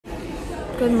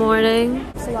Good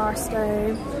morning. It's the last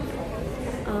day.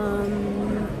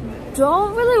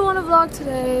 Don't really want to vlog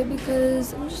today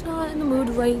because I'm just not in the mood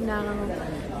right now.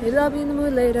 Maybe I'll be in the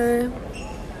mood later.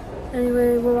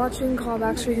 Anyway, we're watching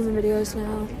callbacks for human videos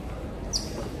now.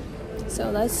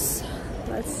 So let's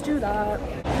do that.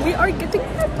 We are getting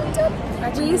hair tinted.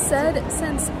 We said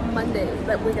since Monday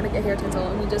that we're gonna get hair tinted,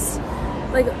 and we just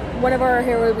like one of our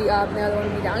hair would be up and the other one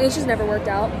would be down. It's just never worked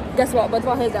out. Guess what? Both of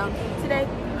our hair's down today,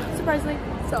 surprisingly.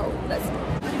 So let's.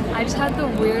 I just had the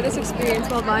weirdest experience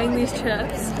while buying these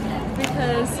chips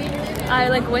because I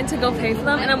like went to go pay for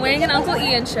them, and I'm wearing an Uncle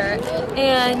Ian shirt,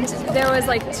 and there was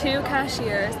like 2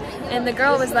 cashiers, and the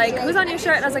girl was like, "Who's on your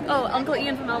shirt?" And I was like, "Oh, Uncle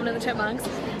Ian from Alvin and the Chipmunks."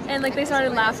 And like they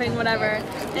started laughing, whatever.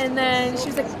 And then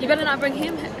she's like, "You better not bring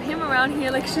him around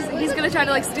here. Like he's gonna try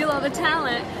to like steal all the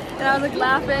talent." And I was like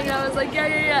laughing. I was like,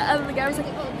 yeah. And the guy was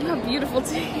like, "You have beautiful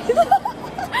teeth."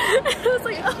 And I was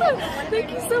like, "Oh,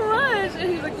 thank you so much." And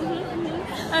he's like,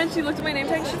 And she looked at my name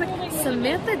tag. She's like,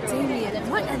 "Samantha Damien.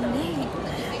 What a name."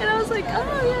 And I was like,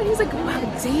 "Oh yeah." He's like, "Wow,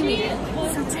 Damien.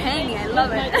 So tangy. I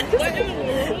love it."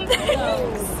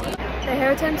 Thanks. The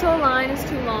hair tinsel line is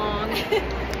too long.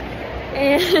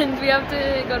 And we have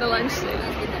to go to lunch soon.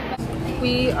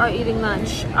 We are eating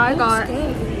lunch. I got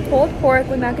pulled pork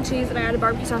with mac and cheese, and I added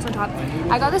barbecue sauce on top.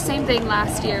 I got the same thing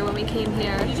last year when we came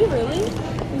here. Did you really?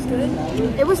 It was good?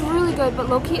 It was really good, but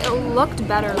low-key it looked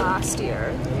better last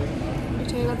year. I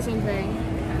tell you got the same thing.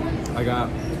 I got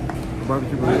a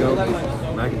barbecue burrito,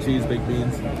 mac and cheese, baked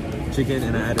beans, chicken,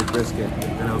 and I added brisket.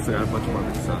 And I also got a bunch of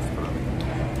barbecue sauce to put on it.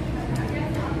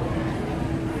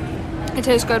 It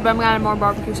tastes good, but I'm gonna add more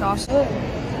barbecue sauce.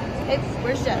 Hey,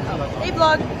 where's Jen? Hey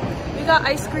vlog, we got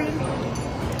ice cream.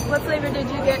 What flavor did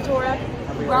you get, Tora?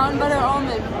 Brown butter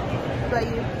almond. What about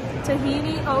you?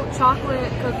 Tahini oat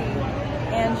chocolate cookie.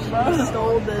 And she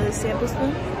stole the sample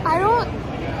spoon. I don't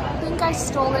think I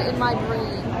stole it in my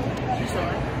brain.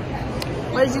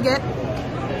 What did you get?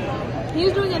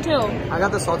 He's doing it too. I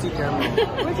got the salty caramel.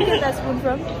 Where'd you get that spoon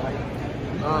from?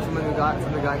 From the guy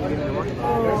who gave me the one.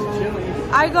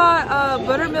 Oh. I got a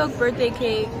buttermilk birthday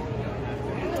cake.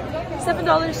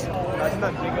 $7.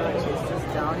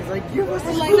 He's like, "Give us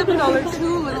 $7.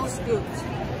 2 little scoops.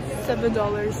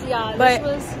 $7. Yeah, but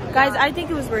this was, guys, I think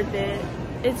it was worth it.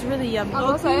 It's really yummy. I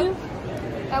will say,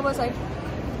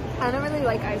 I don't really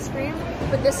like ice cream,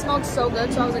 but this smelled so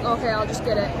good, so I was like, okay, I'll just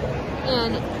get it.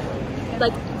 And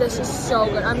like, this is so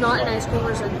good. I'm not an ice cream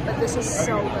person, but this is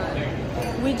so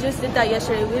good. We just did that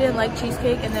yesterday. We didn't like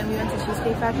cheesecake, and then we went to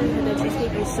Cheesecake Factory, and the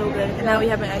cheesecake was so good. And now we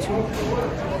have an ice cream.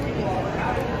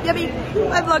 Yummy.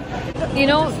 Bye vlog. You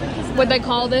know what they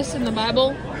call this in the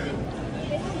Bible?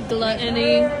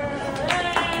 Gluttony.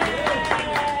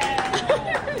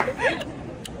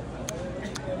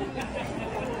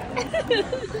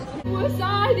 Was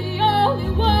I the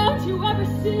only one to ever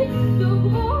see the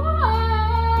boy?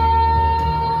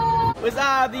 Was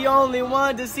I the only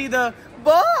one to see the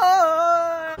boy?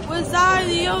 Was I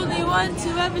the only one to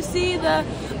ever see the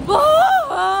boy?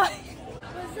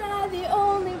 Was I the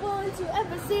only one to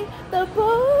ever see the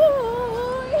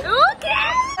boy?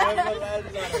 Okay.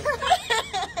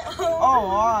 Oh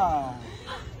wow.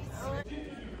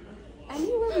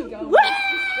 Anywhere we go.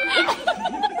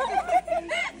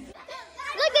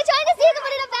 Look, they're trying to see them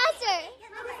put it up faster.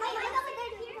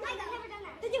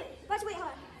 Do it. Watch, wait, hold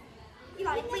on. You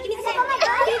got it. Wait, give me the sand.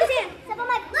 Give me the sand. Step on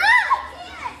my...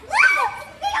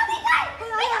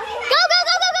 Go, go,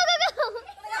 go, go, go, go, go.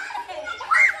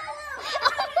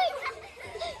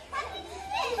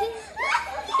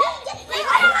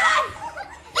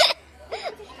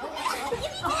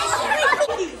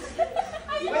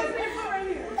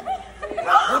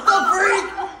 What the freak?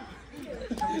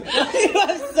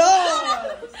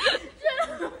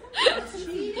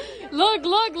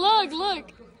 Look.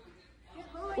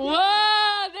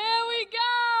 Whoa, there we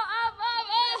go. Up.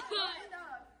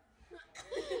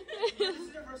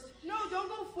 No, don't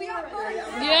go forward.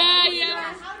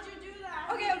 Yeah. How'd you do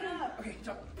that? Okay,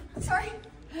 jump. Sorry.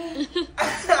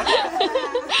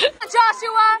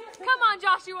 Joshua, come on,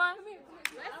 Joshua.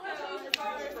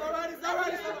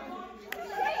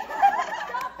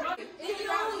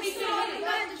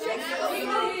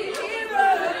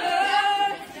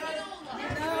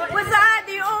 Was I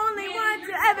the only one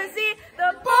to ever see the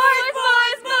boys?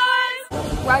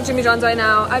 We're at Jimmy John's right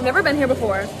now. I've never been here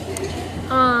before.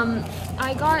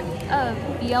 I got a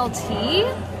BLT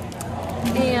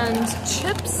and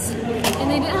chips, and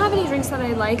they didn't have any drinks that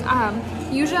I like.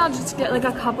 Usually I'll just get like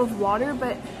a cup of water,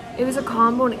 but it was a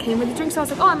combo and it came with a drink, so I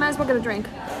was like, oh, I might as well get a drink.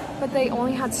 But they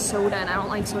only had soda, and I don't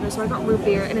like soda, so I got root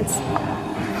beer, and it's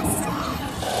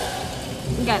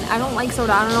Again, I don't like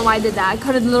soda. I don't know why I did that. I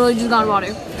could have literally just gotten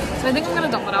water. So I think I'm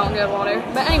gonna dump it out and get water.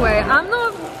 But anyway,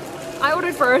 I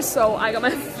ordered first, so I got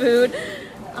my food.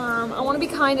 I want to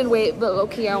be kind and wait, but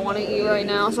low-key I want to eat right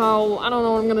now, so I don't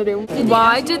know what I'm gonna do.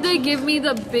 Why did they give me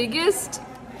the biggest?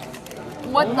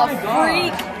 What the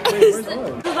freak? This is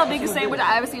the biggest sandwich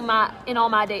I ever seen in all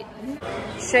my day.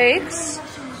 Shakes?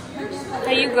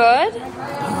 Are you good?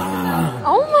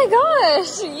 Oh my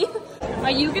gosh!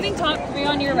 Are you getting top 3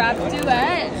 on your rap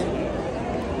duet?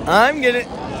 I'm getting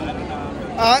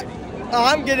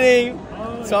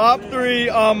top 3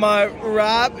 on my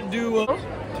rap duo.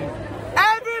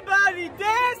 Everybody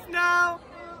dance now!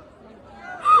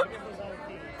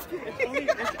 You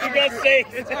got safe.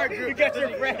 It's our group. You got your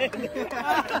friend. You're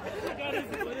back.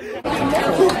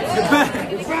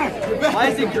 Why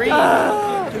is it green?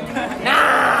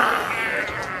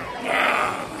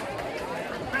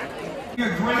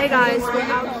 Hey guys, we're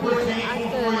out here at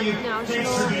the National Youth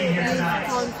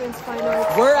Conference Fine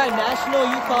Arts. We're at National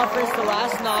Youth Conference the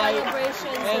last night,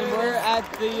 and we're at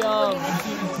the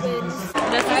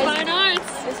This is Fine Arts.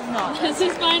 This is not. This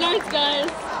is Fine Arts, guys.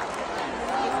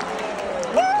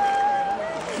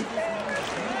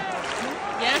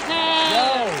 Yeah. Yo.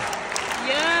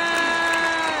 Yeah.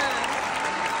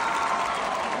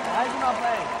 Why is he not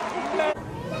playing?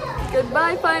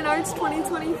 Goodbye, Fine Arts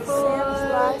 2024.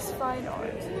 Last Fine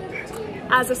Arts.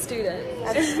 As a student,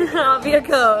 I'll be a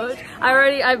coach.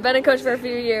 I've been a coach for a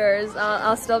few years.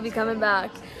 I'll still be coming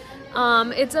back.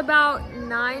 It's about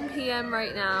 9 p.m.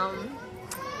 right now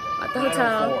at the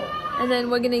hotel, and then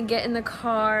we're gonna get in the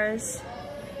cars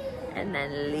and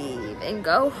then leave and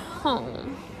go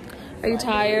home. Are you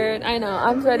tired? I know.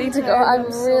 I'm ready to go.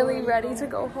 I'm really ready to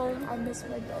go home. I miss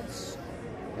my beds.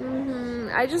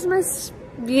 I just miss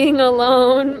being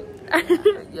alone.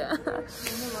 Yeah.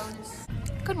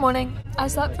 Good morning. I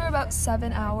slept for about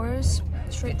 7 hours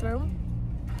straight through.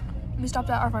 We stopped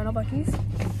at our final Buc-ee's.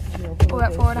 We're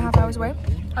at 4.5 hours away.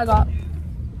 I got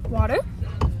water,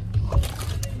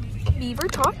 beaver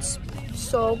tots,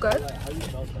 so good,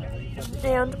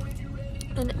 and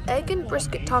an egg and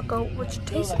brisket taco, which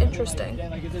tastes interesting.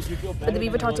 But the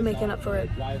beaver tots are making up for it.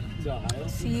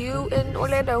 See you in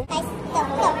Orlando.